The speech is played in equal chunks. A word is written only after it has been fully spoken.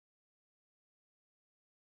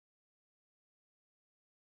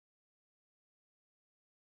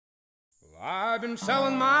I've been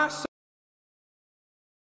selling my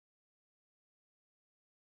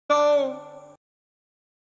soul.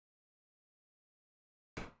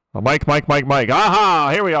 Mike. Aha!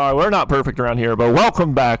 Here we are. We're not perfect around here, but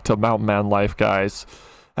welcome back to Mountain Man Life, guys.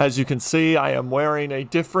 As you can see, I am wearing a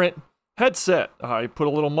different headset. I put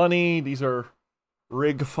a little money. These are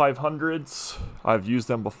Rig 500s. I've used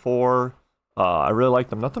them before. I really like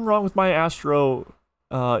them. Nothing wrong with my Astro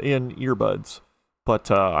in earbuds,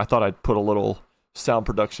 but I thought I'd put a little sound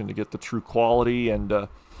production to get the true quality and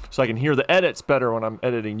so I can hear the edits better when I'm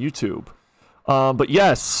editing YouTube. But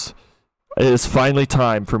yes, it is finally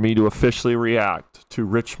time for me to officially react to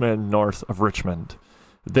Richmond, North of Richmond.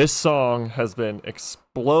 This song has been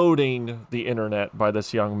exploding the internet by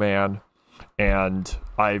this young man, and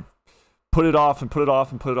I put it off and put it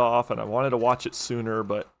off and put it off, and I wanted to watch it sooner,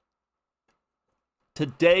 but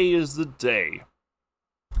today is the day.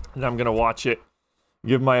 And I'm going to watch it,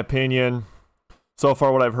 give my opinion. So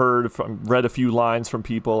far what I've heard, read a few lines from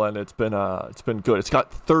people, and it's been good. It's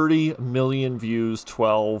got 30 million views,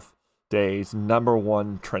 12 days,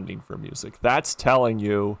 #1 trending for music. That's telling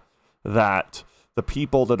you that the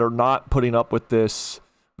people that are not putting up with this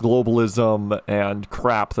globalism and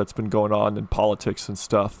crap that's been going on in politics and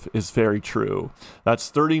stuff is very true. That's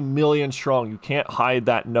 30 million strong. You can't hide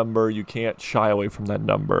that number. You can't shy away from that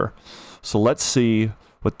number. So let's see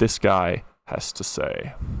what this guy has to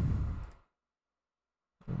say.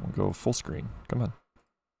 We'll go full screen. Come on.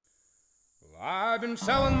 Well, I've been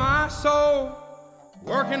selling my soul,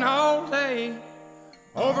 working all day,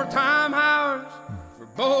 overtime hours for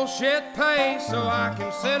bullshit pay, so I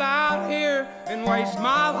can sit out here and waste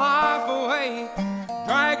my life away,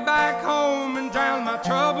 drag back home and drown my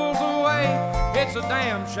troubles away. It's a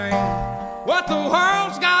damn shame what the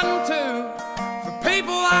world's gotten to for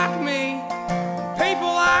people like me, people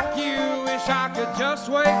like you. Wish I could just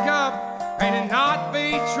wake up and it not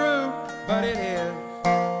be true, but it is.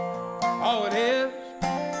 Oh, it is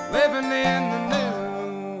living in the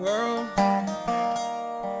new world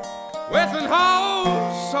with an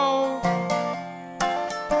whole soul.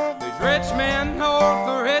 These rich men north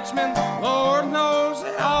of Richmond, Lord knows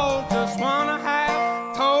they all just wanna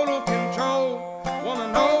have total control.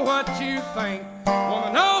 Wanna know what you think,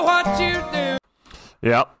 wanna know what you do.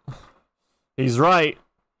 Yep. He's right.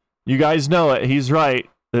 You guys know it. He's right.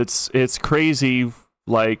 It's crazy,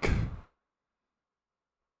 like,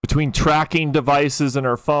 between tracking devices in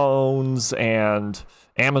our phones and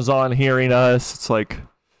Amazon hearing us, it's like,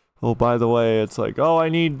 oh, by the way, it's like, oh, I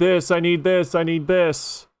need this, I need this, I need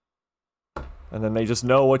this. And then they just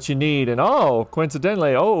know what you need, and oh,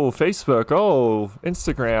 coincidentally, oh, Facebook, oh,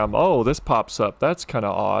 Instagram, oh, this pops up. That's kind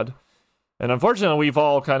of odd. And unfortunately, we've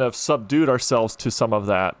all kind of subdued ourselves to some of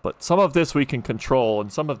that, but some of this we can control,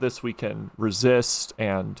 and some of this we can resist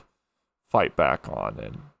and fight back on.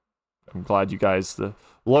 And I'm glad you guys, the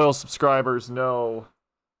loyal subscribers, know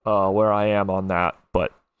where I am on that.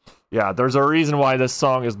 But yeah, there's a reason why this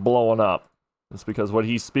song is blowing up. It's because what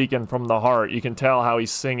he's speaking from the heart. You can tell how he's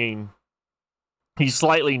singing. He's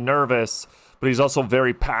slightly nervous, but he's also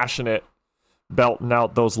very passionate, belting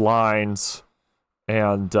out those lines,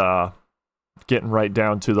 and getting right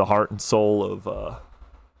down to the heart and soul of, I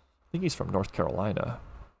think he's from North Carolina,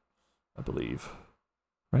 I believe,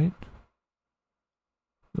 right?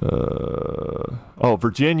 Oh,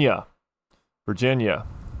 Virginia.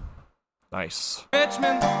 Nice.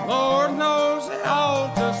 Richmond, Lord knows they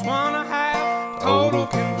all just wanna have total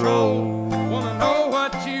control. Wanna know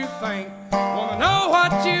what you think, wanna know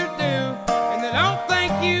what you do, and they don't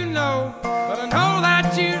think you know, but I know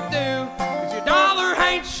that you do, 'cause your dollar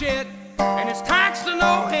ain't shit, and it's taxed to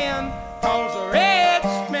no end, 'cause the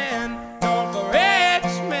rich men,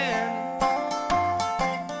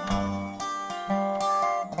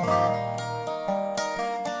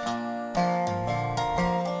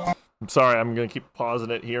 I'm sorry, I'm going to keep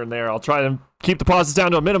pausing it here and there. I'll try to keep the pauses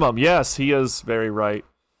down to a minimum. Yes, he is very right.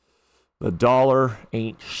 The dollar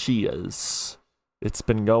ain't shiz. It's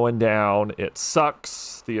been going down. It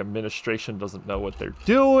sucks. The administration doesn't know what they're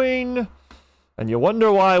doing. And you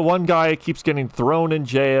wonder why one guy keeps getting thrown in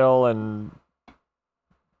jail and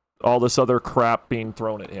all this other crap being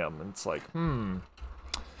thrown at him. And it's like,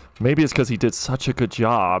 maybe it's because he did such a good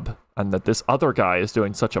job and that this other guy is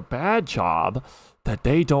doing such a bad job that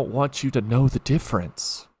they don't want you to know the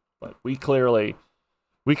difference. But we clearly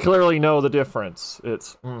know the difference.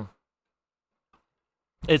 It's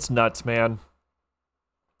nuts, man.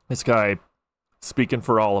 This guy speaking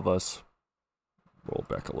for all of us. Roll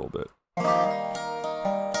back a little bit.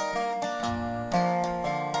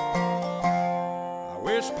 I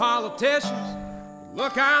wish politicians would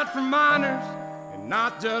look out for minors and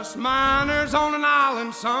not just miners on an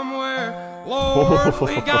island somewhere. Lord,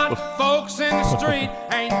 we got folks in the street,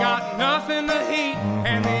 ain't got nothing to eat,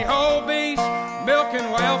 and the whole beast milking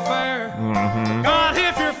welfare. God,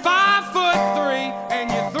 if you're 5'3" and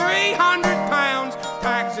you're 300 pounds,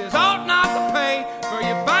 taxes ought not to pay for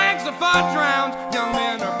your bags of fudge rounds. Young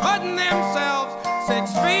men are putting themselves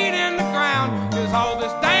 6 feet in the ground, 'cause all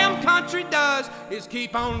this damn country does is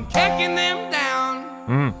keep on kicking them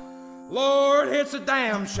down. Lord, it's a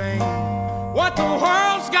damn shame what the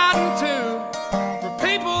world's gotten to for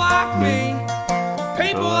people like me,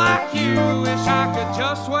 people like you. Wish I could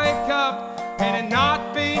just wake up and it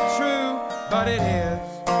not be true, but it is.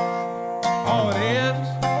 Oh, it is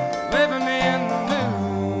living in the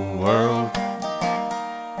new world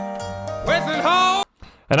with an hope.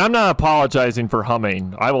 And I'm not apologizing for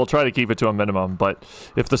humming. I will try to keep it to a minimum, but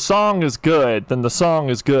if the song is good, then the song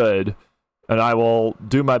is good, and I will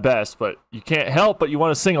do my best. But you can't help but you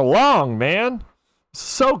want to sing along, man.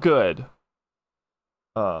 So good.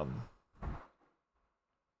 But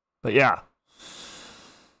yeah.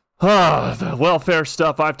 The welfare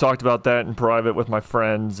stuff, I've talked about that in private with my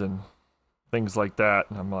friends and things like that,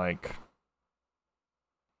 and I'm like,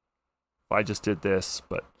 I just did this,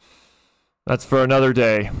 but that's for another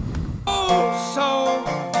day. Oh, so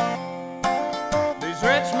these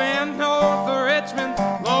rich men north of Richmond,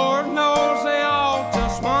 Lord knows they all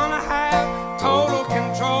just want to have total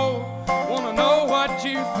control. Want to know what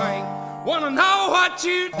you think, want to know what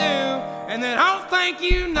you do, and they don't think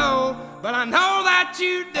you know, but I know that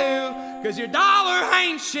you do, 'cause your dollar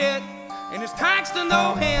ain't shit, and it's taxed to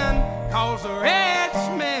no end, 'cause the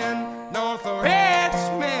rich men north of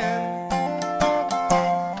Richmond.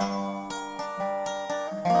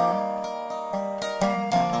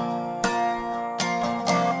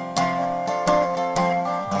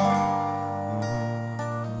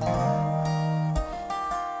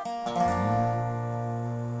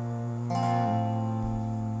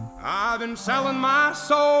 I've been selling my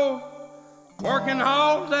soul, working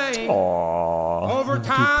all day,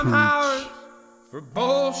 overtime hours for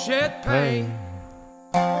bullshit pay.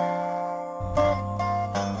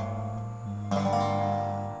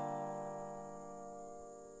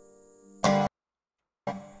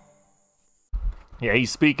 Yeah,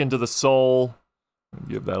 he's speaking to the soul.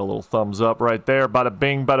 Give that a little thumbs up right there. Bada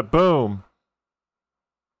bing, bada boom.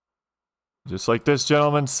 Just like this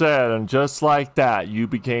gentleman said, and just like that, you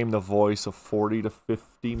became the voice of 40 to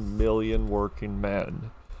 50 million working men.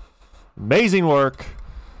 Amazing work.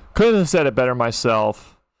 Couldn't have said it better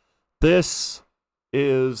myself. This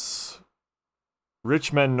is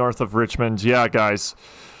Richmond, north of Richmond. Yeah, guys,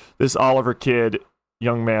 this Oliver kid,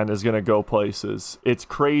 young man, is going to go places. It's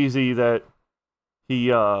crazy that he,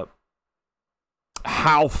 how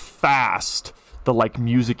fast the, like,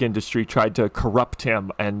 music industry tried to corrupt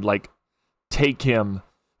him and, like, take him.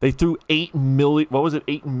 They threw $8 million, what was it,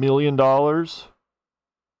 $8 million?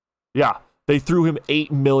 Yeah, they threw him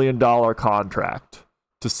 $8 million contract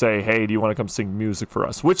to say, hey, do you want to come sing music for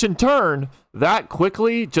us? Which in turn, that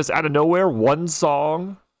quickly, just out of nowhere, one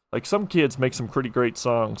song, like some kids make some pretty great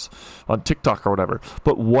songs on TikTok or whatever,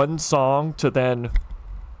 but one song to then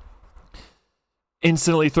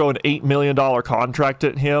instantly throw an $8 million contract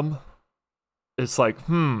at him, it's like,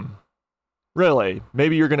 really?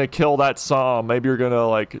 Maybe you're going to kill that song. Maybe you're going to,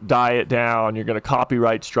 like, die it down. You're going to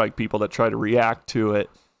copyright strike people that try to react to it.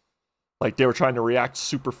 Like, they were trying to react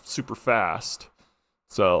super, super fast.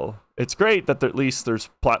 So, it's great that at least there's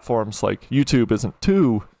platforms like YouTube isn't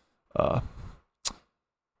too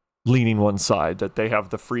leaning one side, that they have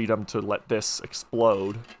the freedom to let this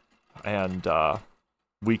explode. And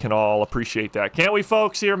we can all appreciate that. Can't we,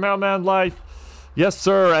 folks, here at Mountain Life? Yes,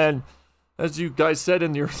 sir. And as you guys said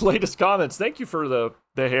in your latest comments, thank you for the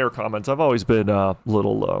hair comments. I've always been a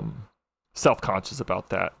little self-conscious about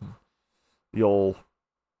that. The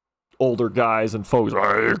older guys and folks,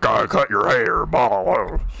 oh, you gotta cut your hair,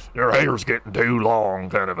 your hair's getting too long,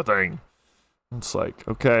 kind of a thing. It's like,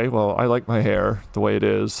 okay, well, I like my hair the way it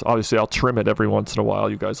is. Obviously, I'll trim it every once in a while.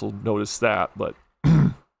 You guys will notice that, but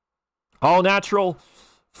all natural,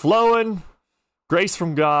 flowing, grace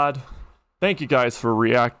from God. Thank you guys for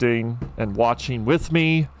reacting and watching with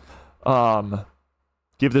me.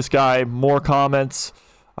 Give this guy more comments.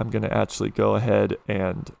 I'm going to actually go ahead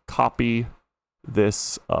and copy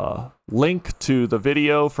this link to the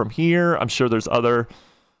video from here. I'm sure there's other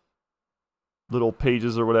little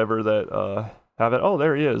pages or whatever that have it. Oh,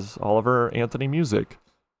 there he is. Oliver Anthony Music.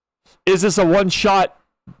 Is this a one-shot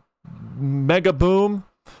mega boom?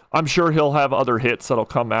 I'm sure he'll have other hits that'll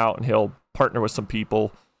come out and he'll partner with some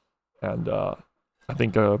people. And I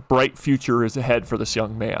think a bright future is ahead for this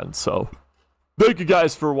young man. So Thank you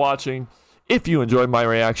guys for watching. If you enjoyed my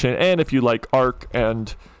reaction, and if you like Ark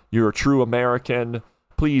and you're a true American,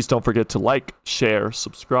 please don't forget to like, share,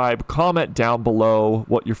 subscribe, comment down below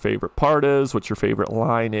what your favorite part is, what your favorite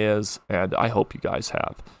line is, and I hope you guys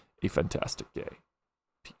have a fantastic day.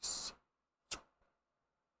 Peace.